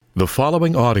The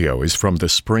following audio is from the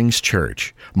Springs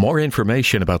Church. More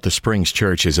information about the Springs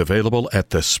Church is available at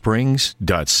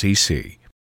thesprings.cc.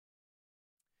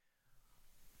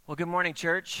 Well, good morning,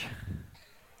 church.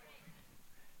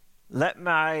 Let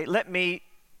me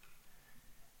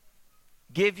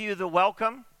give you the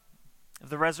welcome of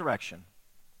the resurrection.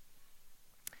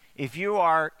 If you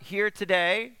are here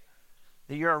today,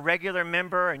 that you're a regular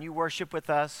member and you worship with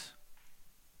us,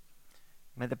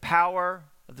 may the power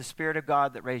of the Spirit of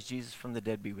God that raised Jesus from the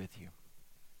dead be with you.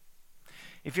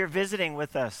 If you're visiting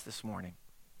with us this morning,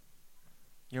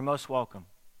 you're most welcome.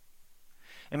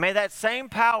 And may that same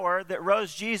power that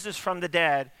rose Jesus from the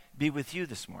dead be with you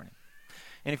this morning.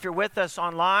 And if you're with us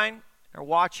online or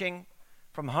watching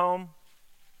from home,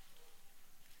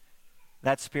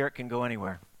 that Spirit can go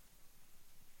anywhere.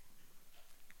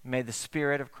 May the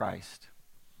Spirit of Christ,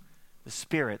 the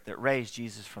Spirit that raised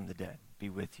Jesus from the dead, be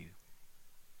with you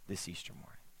this Easter morning.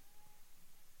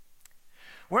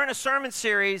 We're in a sermon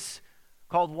series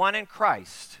called One in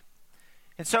Christ.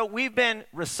 And so we've been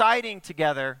reciting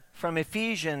together from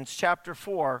Ephesians chapter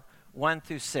 4, 1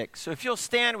 through 6. So if you'll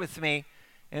stand with me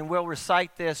and we'll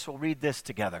recite this, we'll read this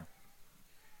together.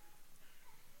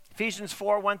 Ephesians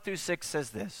 4, 1 through 6 says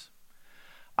this: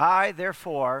 I,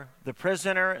 therefore, the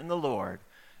prisoner in the Lord,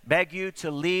 beg you to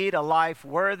lead a life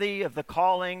worthy of the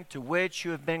calling to which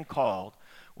you have been called,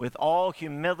 with all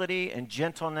humility and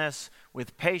gentleness,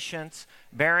 with patience,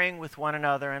 bearing with one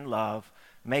another in love,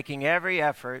 making every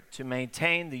effort to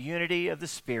maintain the unity of the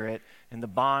Spirit in the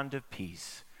bond of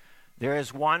peace. There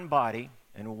is one body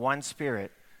and one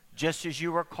Spirit, just as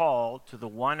you were called to the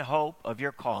one hope of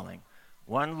your calling,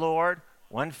 one Lord,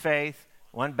 one faith,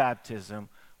 one baptism,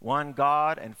 one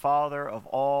God and Father of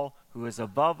all, who is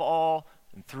above all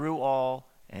and through all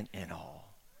and in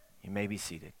all. You may be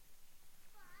seated.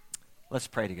 Let's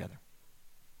pray together.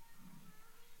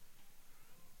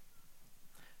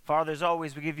 Father, as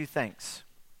always, we give you thanks.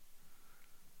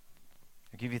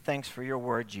 I give you thanks for your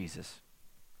word, Jesus.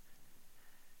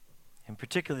 And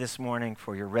particularly this morning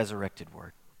for your resurrected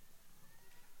word.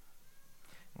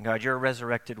 And God, your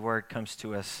resurrected word comes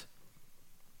to us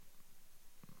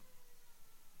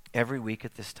every week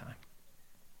at this time.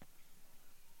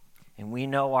 And we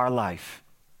know our life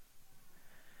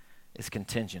is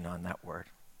contingent on that word,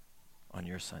 on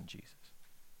your Son, Jesus.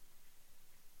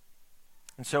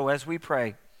 And so as we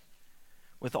pray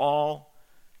with all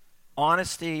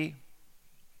honesty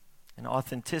and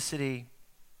authenticity,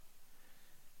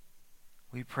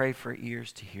 we pray for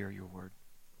ears to hear your word.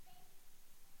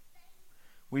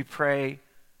 We pray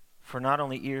for not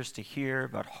only ears to hear,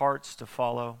 but hearts to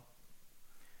follow,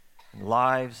 and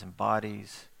lives and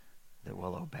bodies that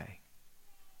will obey.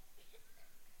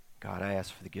 God, I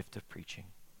ask for the gift of preaching.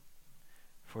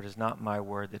 For it is not my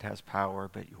word that has power,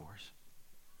 but yours,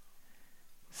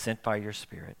 sent by your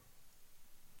Spirit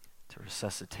to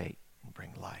resuscitate and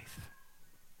bring life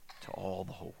to all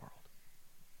the whole world.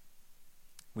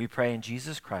 We pray in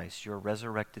Jesus Christ, your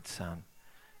resurrected Son,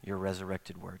 your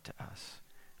resurrected word to us.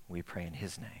 We pray in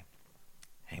his name.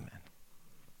 Amen.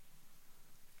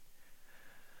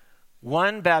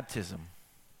 One baptism.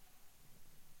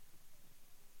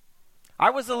 I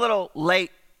was a little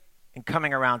late in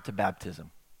coming around to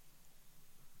baptism.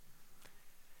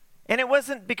 And it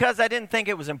wasn't because I didn't think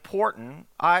it was important.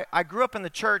 I grew up in the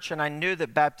church and I knew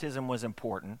that baptism was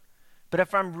important. But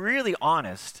if I'm really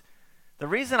honest, the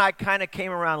reason I kind of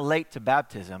came around late to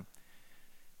baptism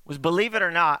was, believe it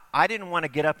or not, I didn't want to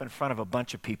get up in front of a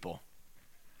bunch of people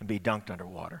and be dunked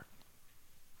underwater.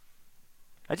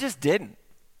 I just didn't.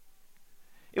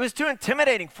 It was too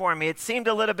intimidating for me. It seemed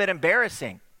a little bit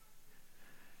embarrassing.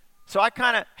 So I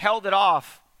kind of held it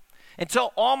off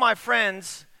until all my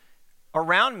friends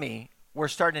around me were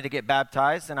starting to get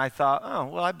baptized, and I thought, oh,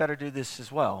 well, I better do this as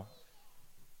well.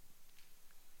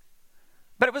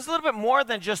 But it was a little bit more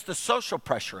than just the social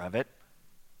pressure of it.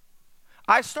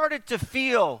 I started to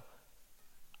feel,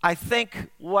 I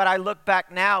think what I look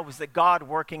back now was that God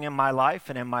working in my life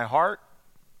and in my heart,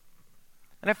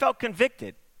 and I felt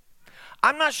convicted.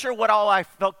 I'm not sure what all I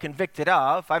felt convicted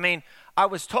of. I mean, I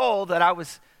was told that I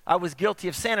was guilty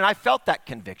of sin, and I felt that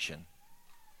conviction.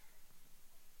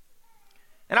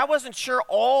 And I wasn't sure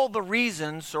all the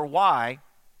reasons or why,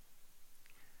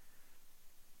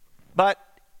 but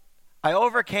I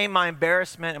overcame my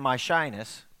embarrassment and my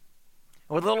shyness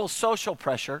with a little social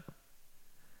pressure,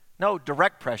 no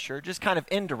direct pressure, just kind of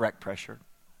indirect pressure.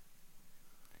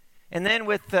 And then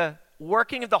with the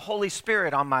working of the Holy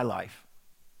Spirit on my life.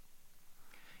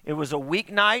 It was a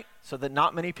weeknight, so that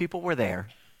not many people were there.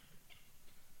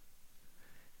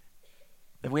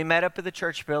 That we met up at the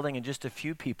church building, and just a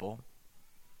few people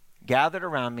gathered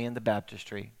around me in the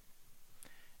baptistry,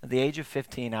 At the age of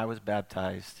 15, I was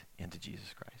baptized into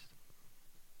Jesus Christ.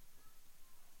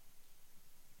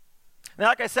 Now,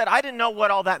 like I said, I didn't know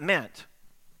what all that meant.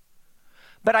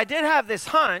 But I did have this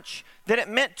hunch that it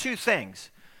meant two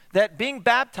things. That being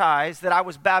baptized, that I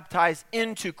was baptized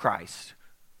into Christ.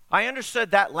 I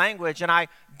understood that language, and I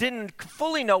didn't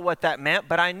fully know what that meant,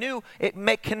 but I knew it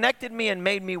connected me and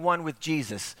made me one with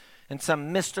Jesus in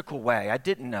some mystical way. I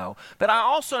didn't know. But I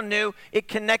also knew it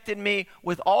connected me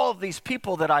with all of these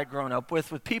people that I'd grown up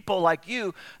with people like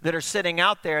you that are sitting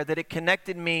out there, that it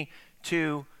connected me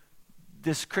to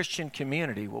this Christian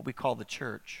community, what we call the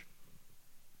church.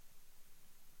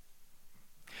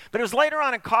 But it was later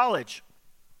on in college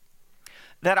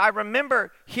that I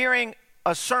remember hearing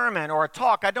a sermon or a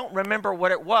talk. I don't remember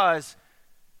what it was,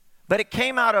 but it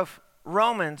came out of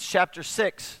Romans chapter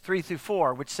 6, 3 through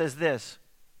 4, which says this.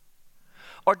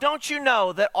 Or don't you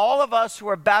know that all of us who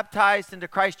are baptized into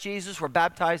Christ Jesus were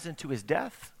baptized into his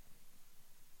death?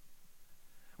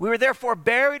 We were therefore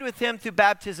buried with him through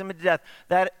baptism into death,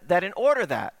 that in order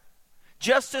that,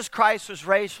 just as Christ was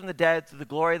raised from the dead through the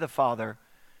glory of the Father,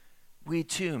 we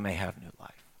too may have new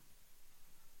life.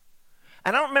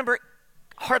 And I don't remember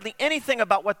hardly anything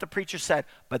about what the preacher said,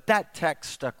 but that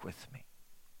text stuck with me.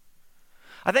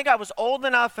 I think I was old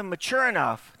enough and mature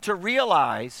enough to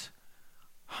realize,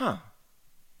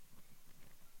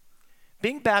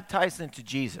 being baptized into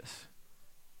Jesus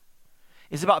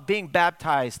is about being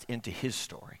baptized into his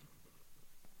story.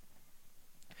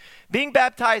 Being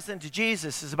baptized into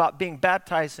Jesus is about being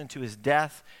baptized into his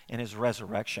death and his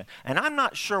resurrection. And I'm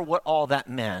not sure what all that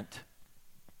meant.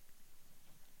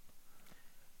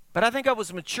 But I think I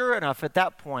was mature enough at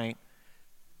that point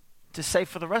to say,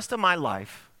 for the rest of my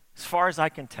life, as far as I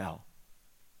can tell,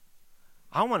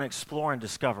 I want to explore and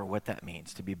discover what that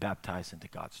means to be baptized into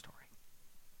God's story.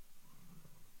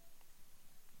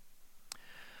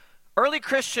 Early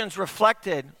Christians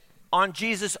reflected on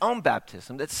Jesus' own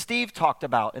baptism that Steve talked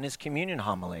about in his communion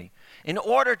homily in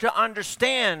order to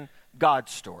understand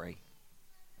God's story.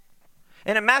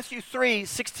 And in Matthew 3,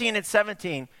 16 and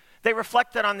 17, they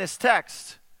reflected on this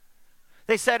text.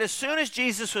 They said, as soon as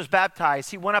Jesus was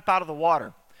baptized, he went up out of the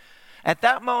water. At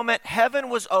that moment, heaven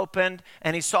was opened,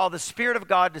 and he saw the Spirit of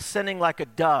God descending like a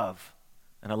dove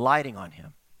and alighting on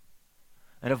him.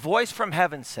 And a voice from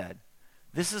heaven said,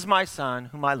 this is my Son,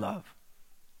 whom I love.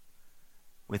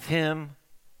 With him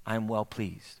I am well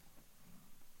pleased.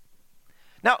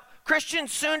 Now,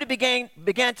 Christians soon began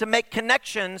to make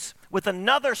connections with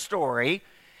another story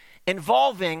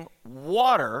involving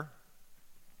water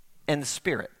and the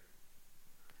Spirit.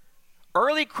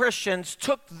 Early Christians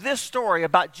took this story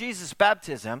about Jesus'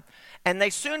 baptism, and they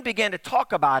soon began to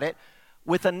talk about it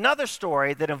with another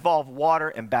story that involved water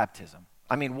and baptism.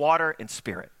 Water and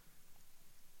Spirit.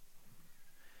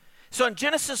 So in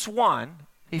Genesis 1,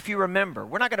 if you remember,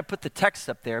 we're not going to put the text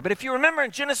up there, but if you remember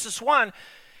in Genesis 1,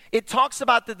 it talks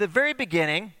about at the very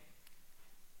beginning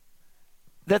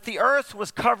that the earth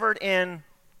was covered in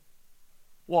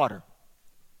water.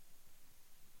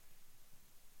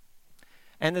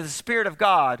 And that the Spirit of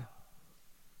God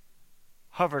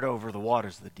hovered over the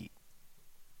waters of the deep.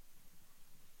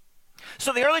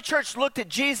 So the early church looked at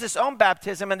Jesus' own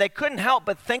baptism, and they couldn't help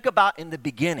but think about in the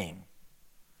beginning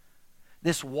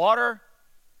this water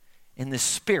and the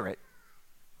Spirit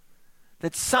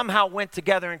that somehow went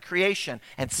together in creation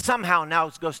and somehow now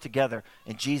goes together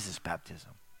in Jesus'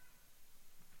 baptism.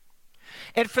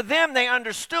 And for them, they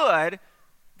understood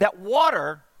that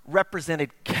water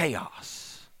represented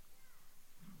chaos.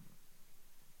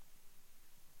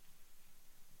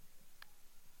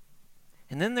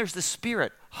 And then there's the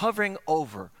Spirit hovering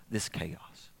over this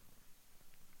chaos.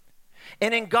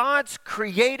 And in God's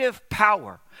creative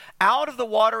power, out of the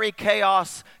watery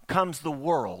chaos comes the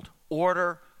world,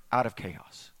 order out of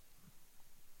chaos.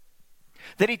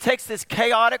 That he takes this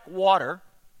chaotic water,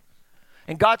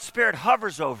 and God's Spirit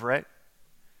hovers over it,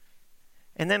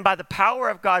 and then by the power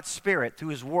of God's Spirit through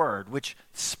his word, which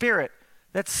Spirit,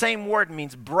 that same word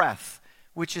means breath,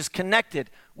 which is connected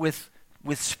with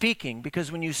speaking,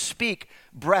 because when you speak,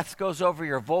 breath goes over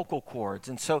your vocal cords.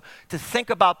 And so to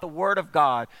think about the Word of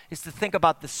God is to think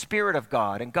about the Spirit of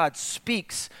God. And God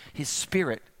speaks his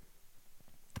Spirit,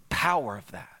 the power of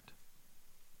that.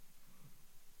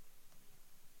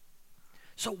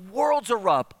 So worlds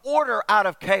erupt, order out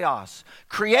of chaos,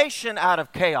 creation out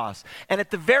of chaos. And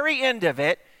at the very end of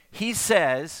it, he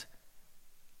says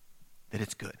that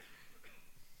it's good.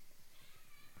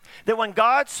 That when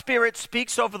God's Spirit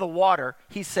speaks over the water,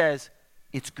 he says,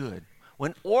 it's good.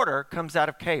 When order comes out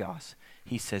of chaos,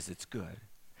 he says it's good.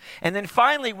 And then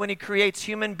finally, when he creates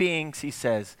human beings, he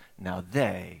says, now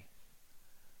they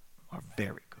are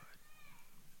very good.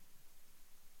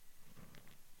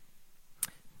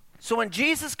 So when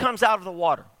Jesus comes out of the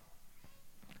water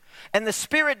and the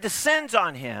Spirit descends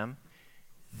on him,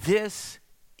 this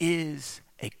is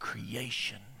a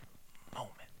creation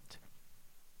moment.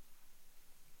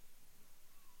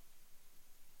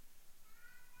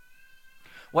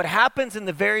 What happens in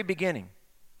the very beginning,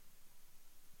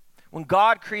 when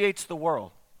God creates the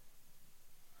world,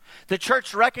 the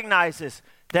church recognizes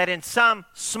that in some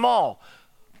small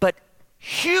but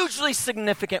hugely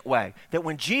significant way, that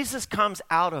when Jesus comes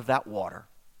out of that water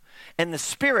and the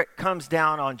Spirit comes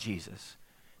down on Jesus,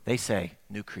 they say,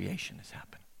 new creation has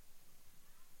happened.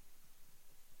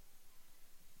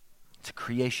 It's a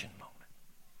creation moment.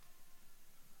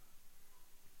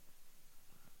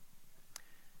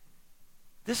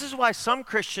 This is why some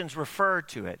Christians refer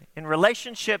to it in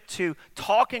relationship to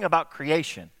talking about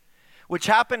creation, which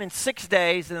happened in 6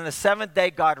 days, and then the seventh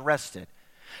day God rested.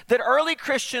 That early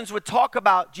Christians would talk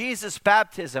about Jesus'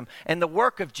 baptism and the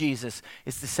work of Jesus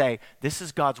is to say, this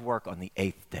is God's work on the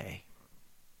 8th day.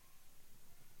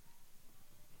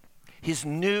 His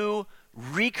new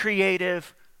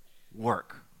recreative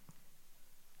work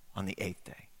on the 8th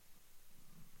day.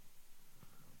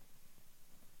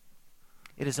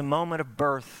 It is a moment of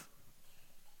birth.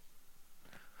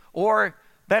 Or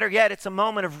better yet, it's a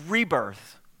moment of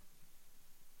rebirth.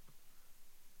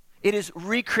 It is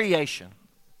recreation.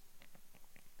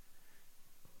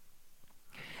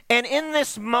 And in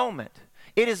this moment,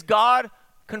 it is God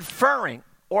conferring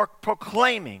or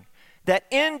proclaiming that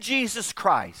in Jesus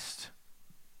Christ,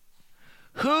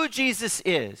 who Jesus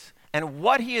is and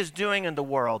what he is doing in the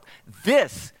world,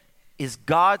 this is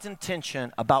God's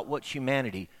intention about what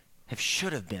humanity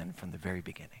should have been from the very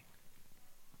beginning.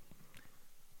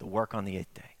 The work on the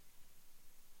 8th day.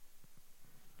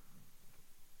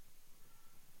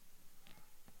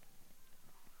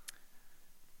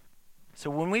 So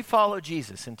when we follow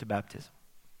Jesus into baptism,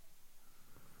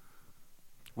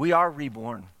 we are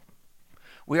reborn.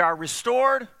 We are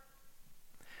restored.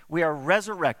 We are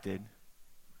resurrected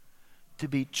to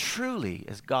be truly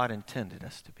as God intended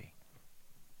us to be.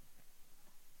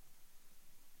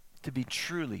 To be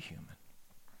truly human.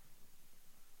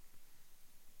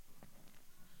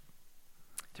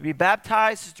 To be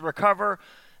baptized is to recover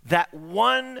that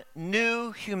one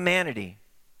new humanity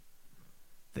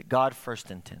that God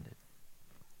first intended.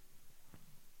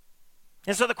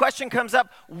 And so the question comes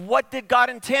up, what did God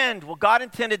intend? Well, God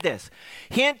intended this.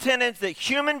 He intended that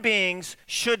human beings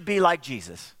should be like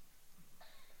Jesus.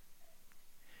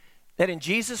 That in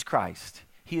Jesus Christ,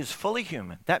 he is fully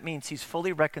human. That means he's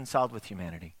fully reconciled with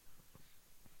humanity.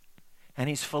 And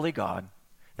he's fully God.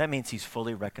 That means he's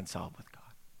fully reconciled with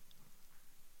God.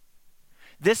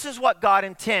 This is what God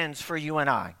intends for you and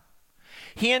I.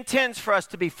 He intends for us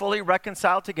to be fully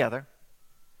reconciled together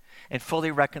and fully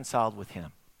reconciled with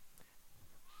him.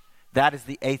 That is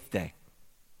the 8th day.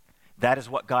 That is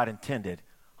what God intended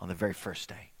on the very first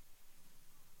day.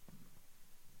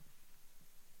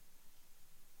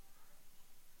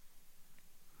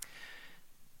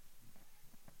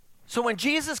 So when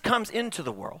Jesus comes into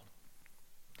the world,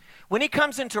 when he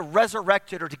comes in to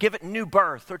resurrect it or to give it new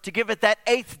birth or to give it that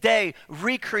 8th day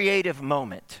recreative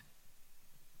moment,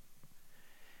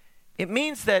 it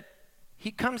means that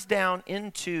he comes down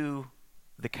into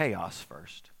the chaos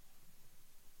first.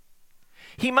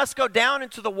 He must go down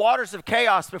into the waters of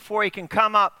chaos before he can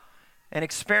come up and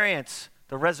experience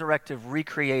the resurrective,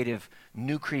 recreative,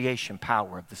 new creation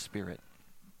power of the Spirit.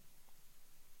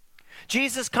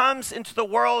 Jesus comes into the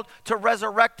world to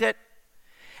resurrect it,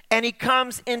 and he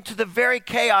comes into the very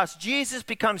chaos. Jesus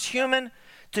becomes human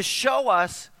to show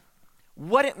us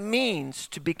what it means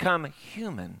to become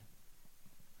human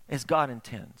as God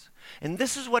intends. And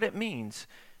this is what it means.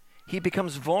 He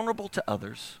becomes vulnerable to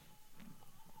others.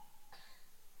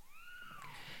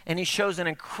 And he shows an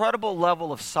incredible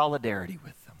level of solidarity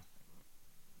with them.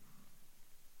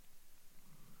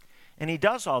 And he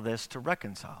does all this to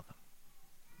reconcile them.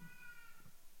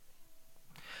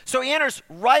 So he enters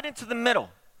right into the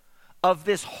middle of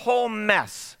this whole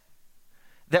mess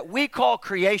that we call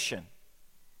creation.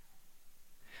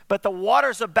 But the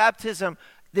waters of baptism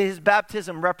that his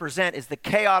baptism represent is the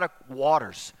chaotic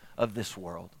waters of this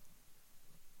world.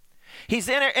 He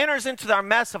enters into our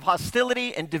mess of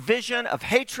hostility and division, of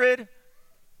hatred.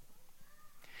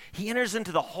 He enters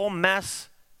into the whole mess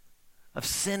of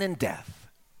sin and death.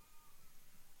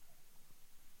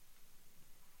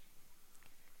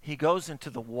 He goes into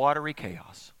the watery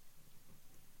chaos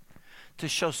to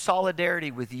show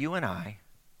solidarity with you and I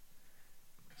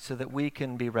so that we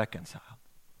can be reconciled.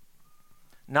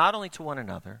 Not only to one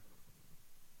another,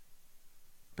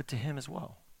 but to him as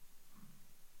well.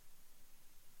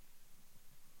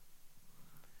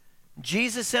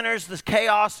 Jesus enters this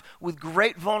chaos with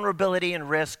great vulnerability and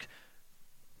risk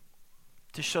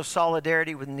to show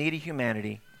solidarity with needy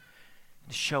humanity,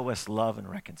 to show us love and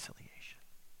reconciliation.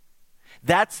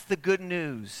 That's the good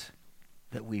news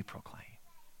that we proclaim.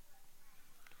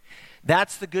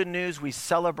 That's the good news we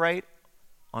celebrate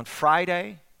on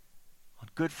Friday, on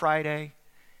Good Friday,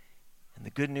 and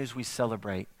the good news we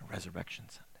celebrate on Resurrection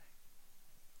Sunday.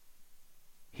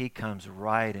 He comes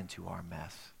right into our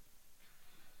mess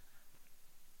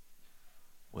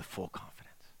with full confidence.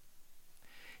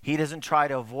 He doesn't try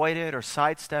to avoid it or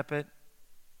sidestep it.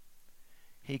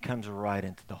 He comes right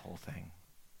into the whole thing.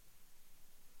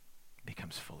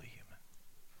 Becomes fully human.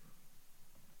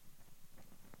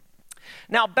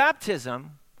 Now,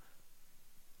 baptism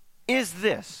is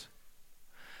this.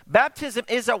 Baptism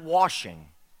is a washing.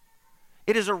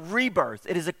 It is a rebirth.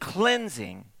 It is a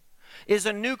cleansing. It is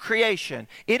a new creation.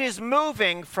 It is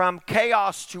moving from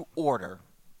chaos to order.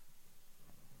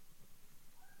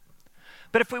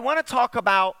 But if we want to talk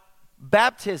about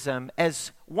baptism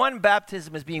as one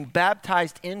baptism as being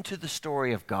baptized into the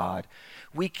story of God,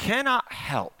 we cannot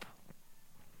help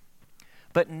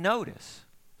but notice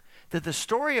that the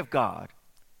story of God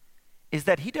is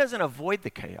that he doesn't avoid the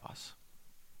chaos,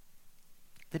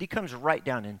 that he comes right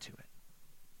down into it.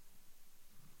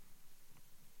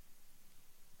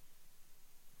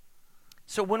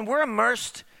 So when we're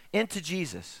immersed into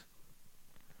Jesus,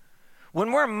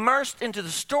 when we're immersed into the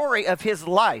story of his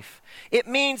life, it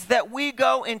means that we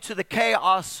go into the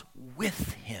chaos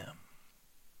with him.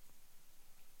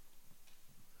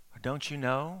 Don't you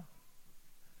know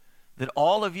that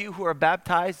all of you who are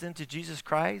baptized into Jesus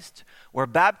Christ were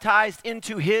baptized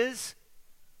into his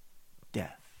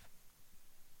death?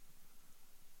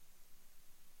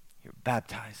 You're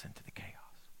baptized into the chaos.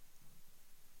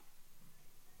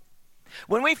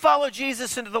 When we follow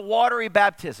Jesus into the watery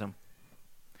baptism,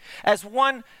 as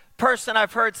one person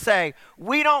I've heard say,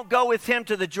 we don't go with him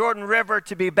to the Jordan River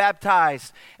to be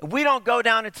baptized. We don't go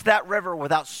down into that river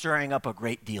without stirring up a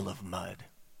great deal of mud.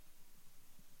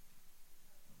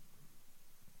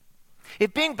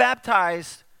 If being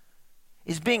baptized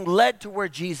is being led to where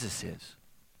Jesus is,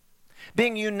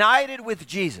 being united with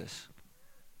Jesus,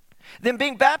 then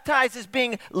being baptized is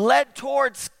being led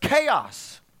towards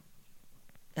chaos,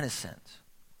 in a sense.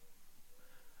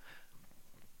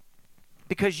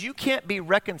 Because you can't be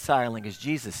reconciling as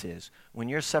Jesus is when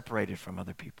you're separated from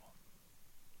other people.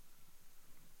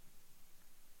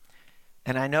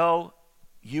 And I know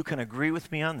you can agree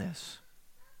with me on this.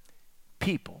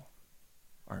 People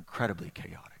are incredibly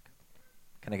chaotic.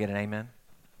 Can I get an amen?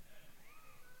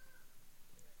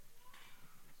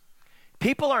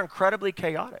 People are incredibly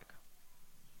chaotic.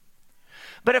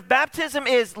 But if baptism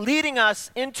is leading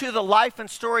us into the life and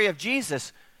story of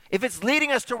Jesus, if it's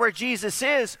leading us to where Jesus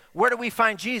is, where do we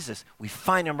find Jesus? We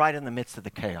find him right in the midst of the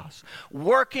chaos,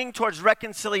 working towards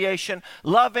reconciliation,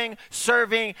 loving,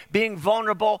 serving, being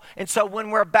vulnerable. And so when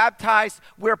we're baptized,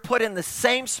 we're put in the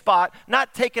same spot,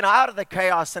 not taken out of the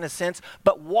chaos in a sense,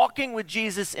 but walking with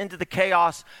Jesus into the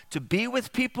chaos to be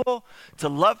with people, to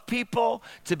love people,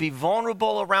 to be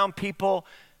vulnerable around people.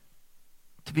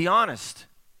 To be honest,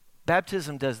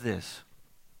 baptism does this.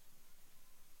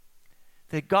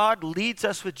 That God leads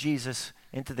us with Jesus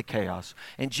into the chaos.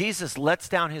 And Jesus lets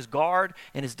down his guard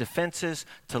and his defenses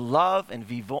to love and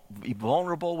be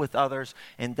vulnerable with others.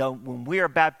 And though when we are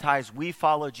baptized, we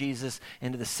follow Jesus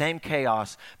into the same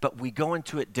chaos, but we go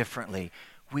into it differently.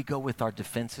 We go with our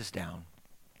defenses down.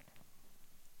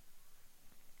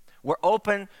 We're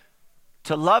open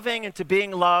to loving and to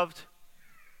being loved.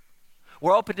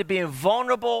 We're open to being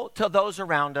vulnerable to those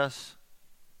around us,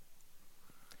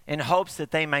 in hopes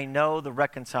that they may know the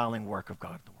reconciling work of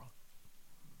God in the world.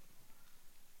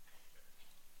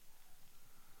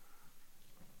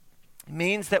 It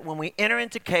means that when we enter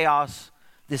into chaos,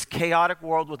 this chaotic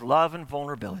world with love and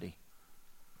vulnerability,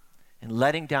 and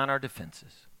letting down our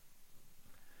defenses,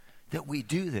 that we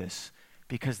do this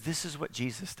because this is what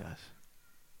Jesus does.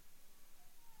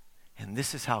 And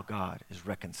this is how God is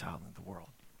reconciling the world.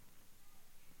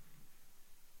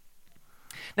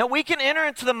 Now we can enter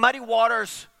into the muddy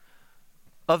waters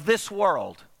of this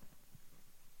world,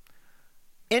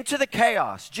 into the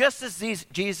chaos, just as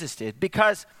Jesus did,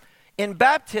 because in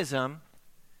baptism,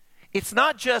 it's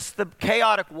not just the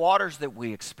chaotic waters that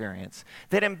we experience,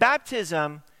 that in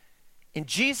baptism, in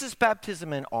Jesus'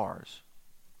 baptism and ours,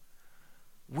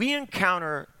 we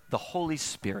encounter the Holy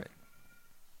Spirit.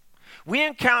 We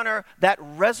encounter that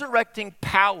resurrecting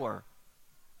power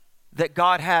that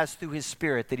God has through his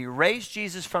Spirit, that he raised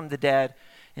Jesus from the dead,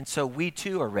 and so we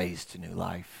too are raised to new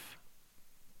life.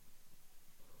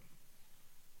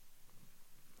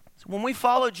 So when we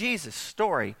follow Jesus'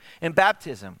 story in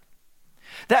baptism,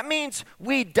 that means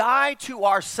we die to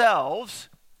ourselves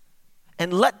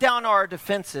and let down our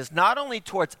defenses, not only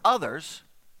towards others,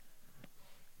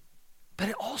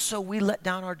 but also we let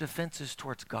down our defenses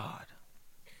towards God.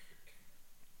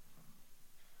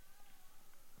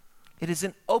 It is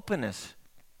an openness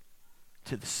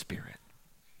to the Spirit.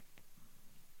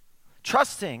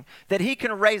 Trusting that he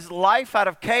can raise life out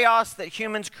of chaos that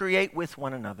humans create with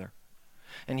one another.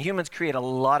 And humans create a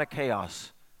lot of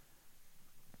chaos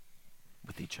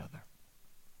with each other.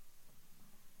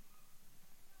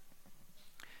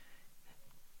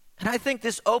 And I think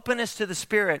this openness to the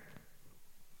Spirit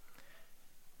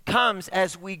comes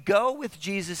as we go with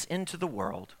Jesus into the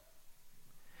world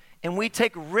and we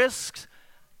take risks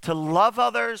to love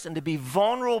others and to be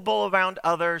vulnerable around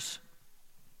others.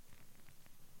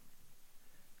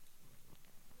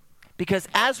 Because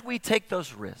as we take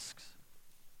those risks,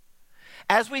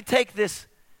 as we take this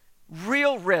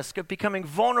real risk of becoming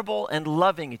vulnerable and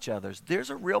loving each other, there's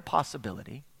a real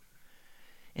possibility.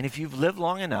 And if you've lived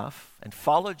long enough and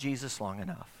followed Jesus long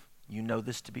enough, you know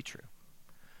this to be true.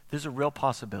 There's a real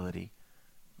possibility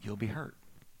you'll be hurt.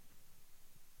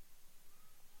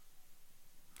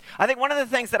 I think one of the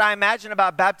things that I imagine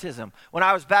about baptism when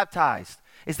I was baptized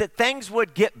is that things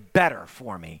would get better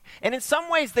for me. And in some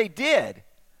ways they did.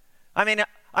 I mean,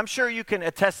 I'm sure you can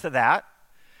attest to that.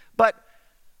 But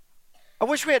I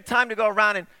wish we had time to go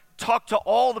around and talk to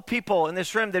all the people in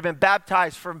this room that have been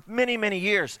baptized for many, many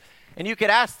years. And you could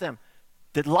ask them,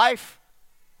 did life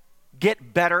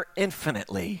get better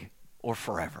infinitely or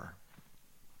forever?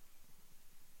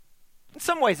 In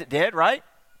some ways it did, right?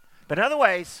 But in other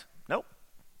ways, nope.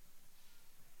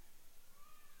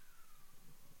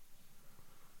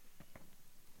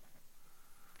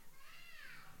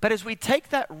 But as we take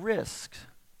that risk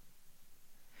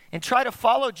and try to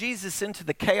follow Jesus into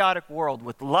the chaotic world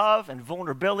with love and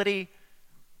vulnerability,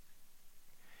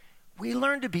 we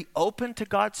learn to be open to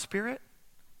God's Spirit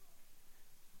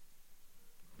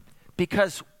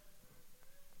because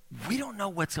we don't know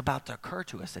what's about to occur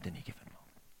to us at any given moment.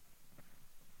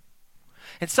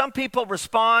 And some people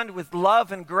respond with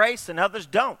love and grace and others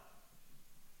don't.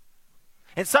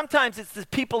 And sometimes it's the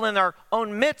people in our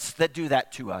own midst that do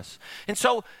that to us. And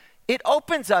so it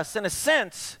opens us, in a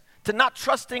sense, to not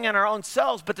trusting in our own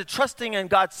selves, but to trusting in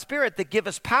God's Spirit that give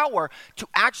us power to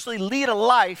actually lead a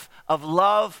life of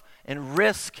love and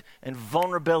risk and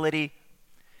vulnerability.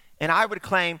 And I would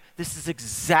claim this is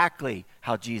exactly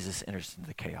how Jesus enters into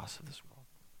the chaos of this world.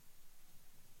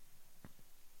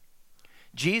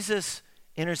 Jesus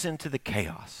enters into the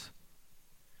chaos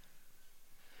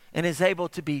and is able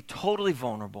to be totally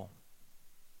vulnerable,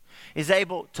 is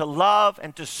able to love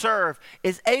and to serve,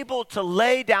 is able to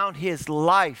lay down his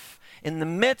life in the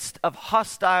midst of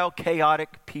hostile,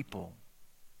 chaotic people.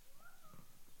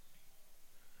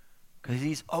 Because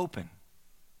he's open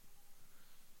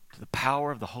to the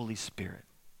power of the Holy Spirit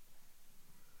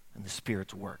and the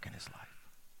Spirit's work in his life.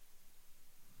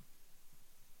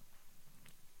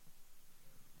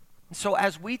 And so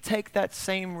as we take that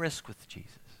same risk with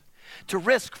Jesus, to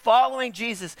risk following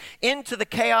Jesus into the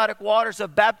chaotic waters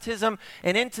of baptism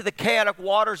and into the chaotic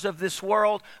waters of this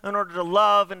world in order to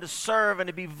love and to serve and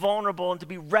to be vulnerable and to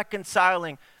be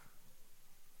reconciling,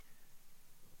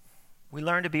 we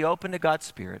learn to be open to God's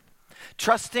Spirit,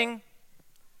 trusting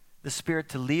the Spirit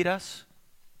to lead us,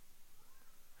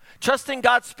 trusting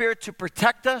God's Spirit to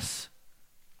protect us,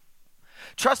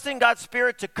 trusting God's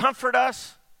Spirit to comfort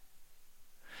us,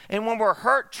 and when we're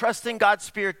hurt, trusting God's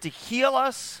Spirit to heal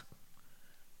us,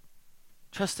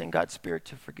 trusting God's Spirit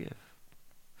to forgive.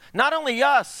 Not only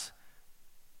us,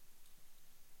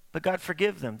 but God,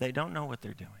 forgive them. They don't know what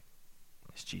they're doing,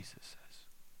 as Jesus says.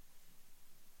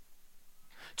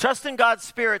 Trusting God's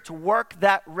Spirit to work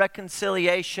that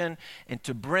reconciliation and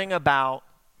to bring about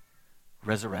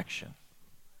resurrection.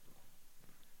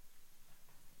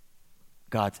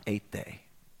 God's 8th day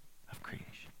of creation.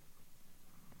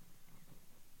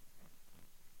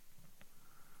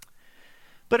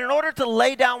 But in order to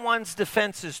lay down one's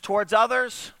defenses towards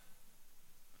others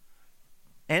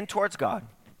and towards God,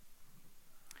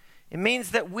 it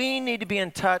means that we need to be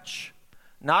in touch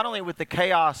not only with the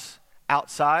chaos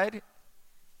outside, it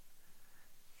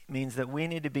means that we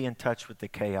need to be in touch with the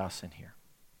chaos in here.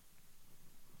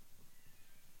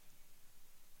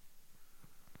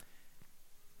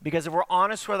 Because if we're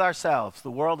honest with ourselves,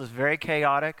 the world is very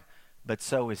chaotic, but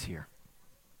so is here.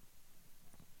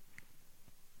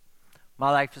 My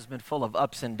life has been full of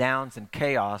ups and downs and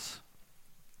chaos,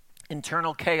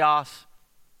 internal chaos,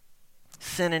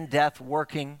 sin and death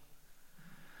working,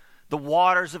 the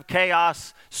waters of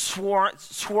chaos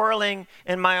swirling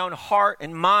in my own heart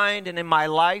and mind and in my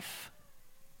life.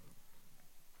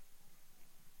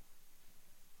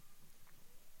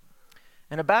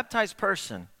 And a baptized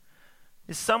person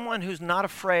is someone who's not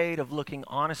afraid of looking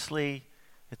honestly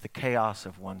at the chaos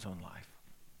of one's own life.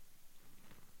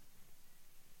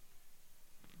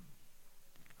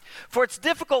 For it's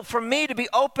difficult for me to be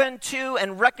open to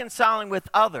and reconciling with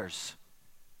others.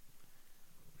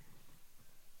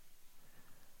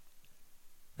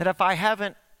 That if I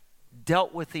haven't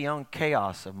dealt with the own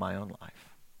chaos of my own life.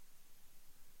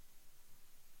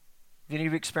 Have any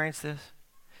of you experienced this?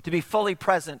 To be fully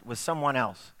present with someone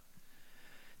else.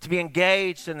 To be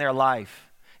engaged in their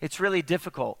life. It's really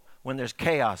difficult when there's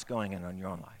chaos going on in your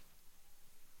own life.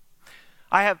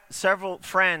 I have several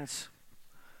friends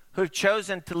who've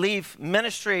chosen to leave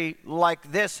ministry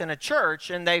like this in a church,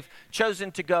 and they've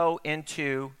chosen to go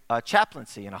into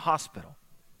chaplaincy in a hospital.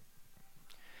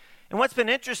 And what's been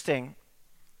interesting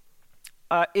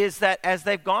is that as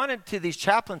they've gone into these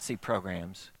chaplaincy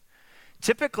programs,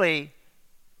 typically,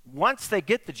 once they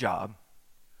get the job,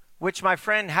 which my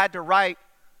friend had to write,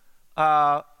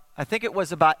 I think it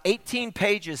was about 18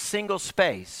 pages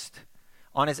single-spaced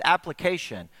on his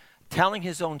application, telling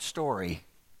his own story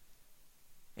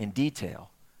in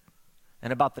detail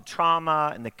and about the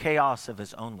trauma and the chaos of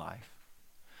his own life.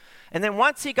 And then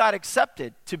once he got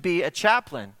accepted to be a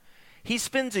chaplain, he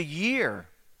spends a year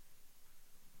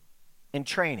in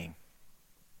training.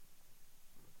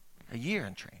 A year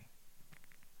in training.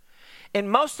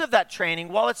 And most of that training,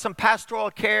 while it's some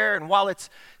pastoral care and while it's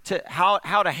to how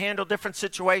to handle different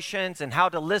situations and how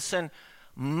to listen,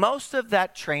 most of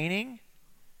that training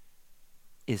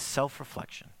is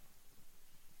self-reflection.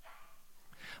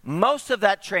 Most of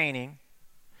that training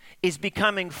is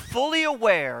becoming fully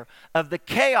aware of the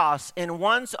chaos in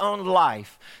one's own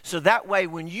life. So that way,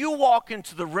 when you walk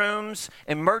into the rooms,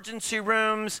 emergency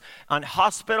rooms, on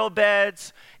hospital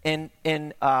beds, in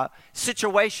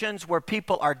situations where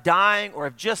people are dying or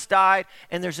have just died,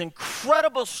 and there's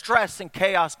incredible stress and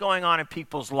chaos going on in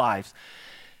people's lives,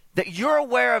 that you're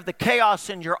aware of the chaos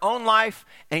in your own life,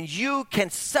 and you can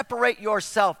separate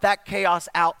yourself, that chaos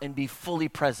out, and be fully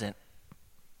present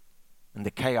in the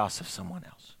chaos of someone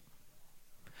else.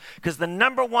 Because the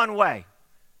number one way,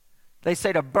 they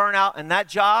say, to burn out in that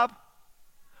job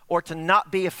or to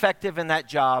not be effective in that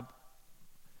job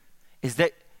is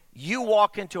that you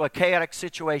walk into a chaotic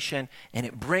situation and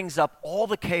it brings up all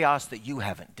the chaos that you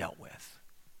haven't dealt with.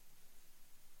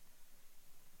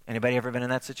 Anybody ever been in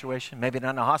that situation? Maybe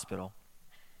not in a hospital.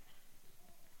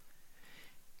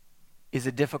 Is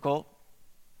it difficult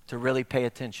to really pay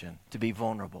attention, to be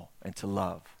vulnerable, and to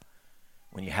love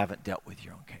when you haven't dealt with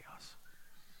your own chaos?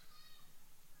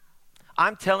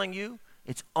 I'm telling you,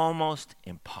 it's almost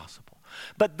impossible.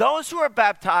 But those who are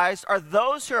baptized are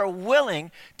those who are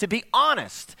willing to be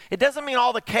honest. It doesn't mean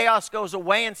all the chaos goes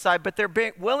away inside, but they're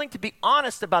willing to be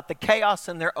honest about the chaos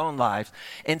in their own lives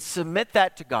and submit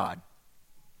that to God.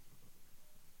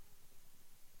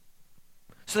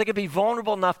 So they can be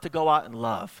vulnerable enough to go out and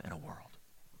love in a world.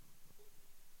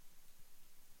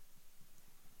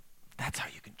 That's how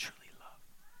you can truly love.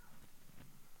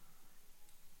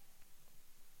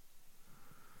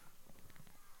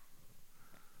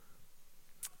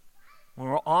 When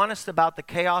we're honest about the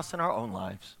chaos in our own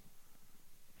lives,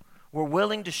 we're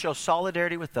willing to show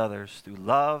solidarity with others through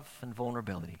love and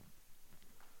vulnerability.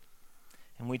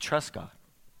 And we trust God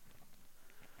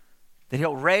that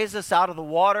He'll raise us out of the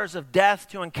waters of death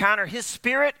to encounter His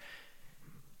Spirit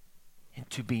and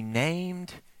to be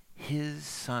named His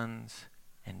sons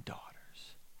and daughters.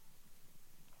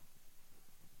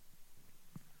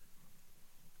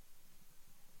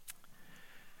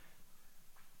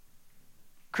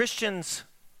 Christians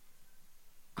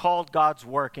called God's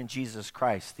work in Jesus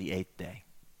Christ the eighth day.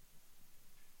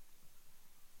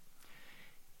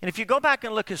 And if you go back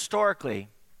and look historically,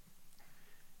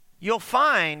 you'll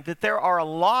find that there are a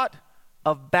lot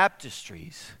of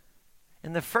baptistries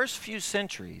in the first few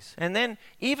centuries, and then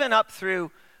even up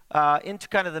through into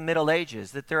kind of the Middle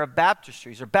Ages, that there are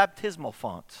baptistries or baptismal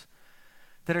fonts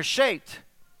that are shaped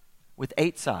with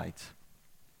 8 sides.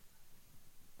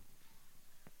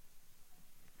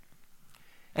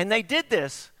 And they did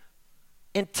this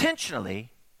intentionally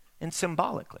and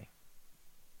symbolically.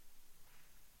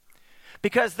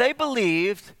 Because they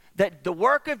believed that the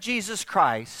work of Jesus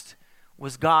Christ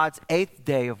was God's 8th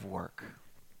day of work,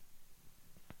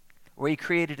 where He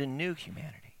created a new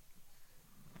humanity.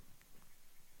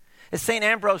 As St.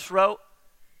 Ambrose wrote,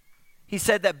 he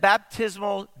said that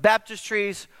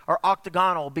baptistries are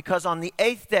octagonal because on the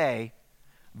 8th day,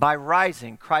 by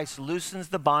rising, Christ loosens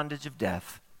the bondage of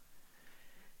death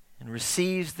and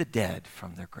receives the dead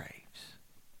from their graves.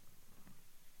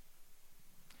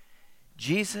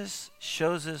 Jesus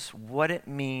shows us what it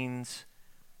means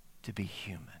to be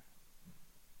human.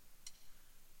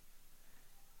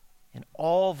 In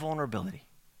all vulnerability,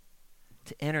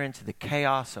 to enter into the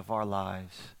chaos of our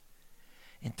lives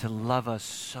and to love us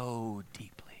so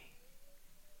deeply.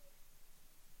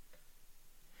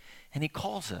 And he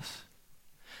calls us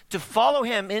to follow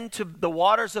him into the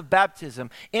waters of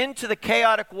baptism, into the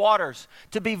chaotic waters,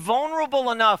 to be vulnerable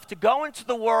enough to go into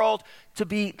the world,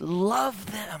 to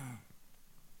love them,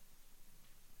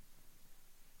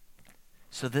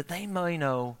 so that they may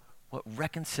know what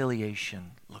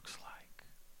reconciliation looks like.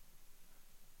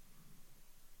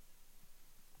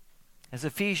 As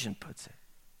Ephesians puts it,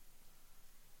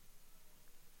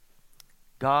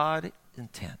 God's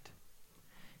intent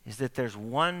is that there's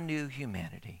one new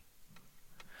humanity,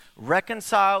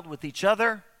 reconciled with each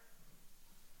other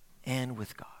and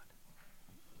with God.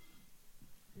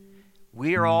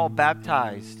 We are all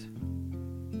baptized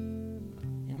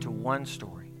into one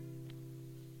story.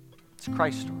 It's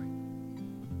Christ's story.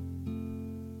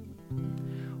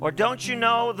 Or don't you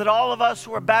know that all of us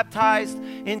who are baptized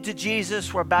into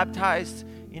Jesus were baptized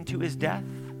into his death?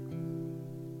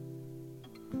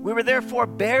 We were therefore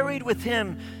buried with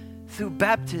him through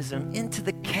baptism into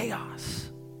the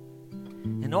chaos,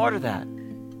 in order that,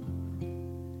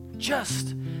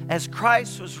 just as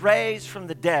Christ was raised from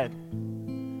the dead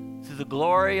through the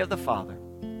glory of the Father,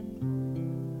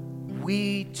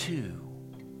 we too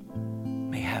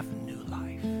may have new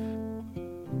life.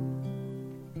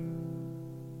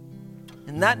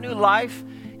 And that new life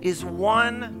is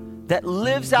one that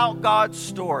lives out God's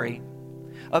story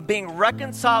of being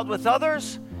reconciled with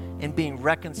others and being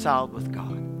reconciled with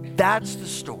God. That's the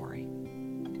story.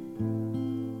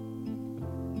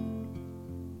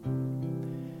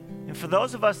 And for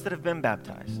those of us that have been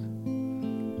baptized,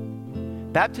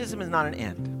 baptism is not an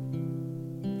end.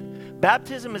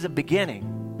 Baptism is a beginning.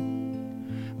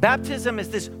 Baptism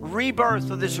is this rebirth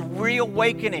or this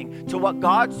reawakening to what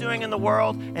God's doing in the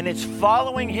world, and it's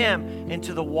following him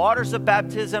into the waters of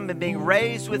baptism and being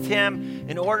raised with him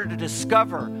in order to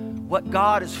discover what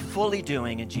God is fully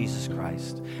doing in Jesus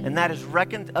Christ. And that is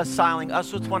reconciling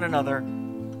us with one another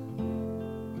and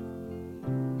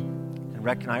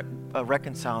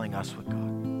reconciling us with God.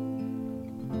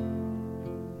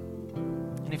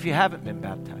 And if you haven't been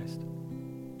baptized,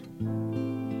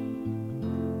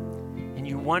 and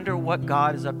you wonder what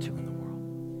God is up to in the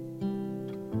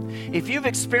world, if you've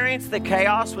experienced the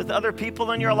chaos with other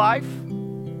people in your life,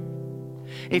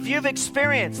 if you've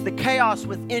experienced the chaos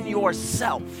within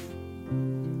yourself,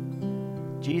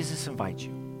 Jesus invites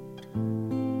you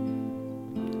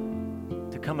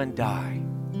to come and die,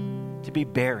 to be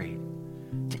buried,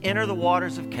 to enter the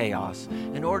waters of chaos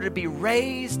in order to be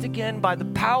raised again by the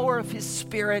power of his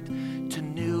Spirit to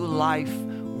new life,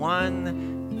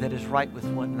 one that is right with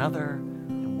one another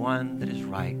and one that is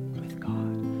right with God.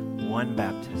 One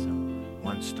baptism,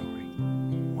 one story,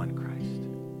 one Christ.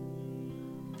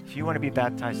 If you want to be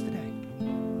baptized today,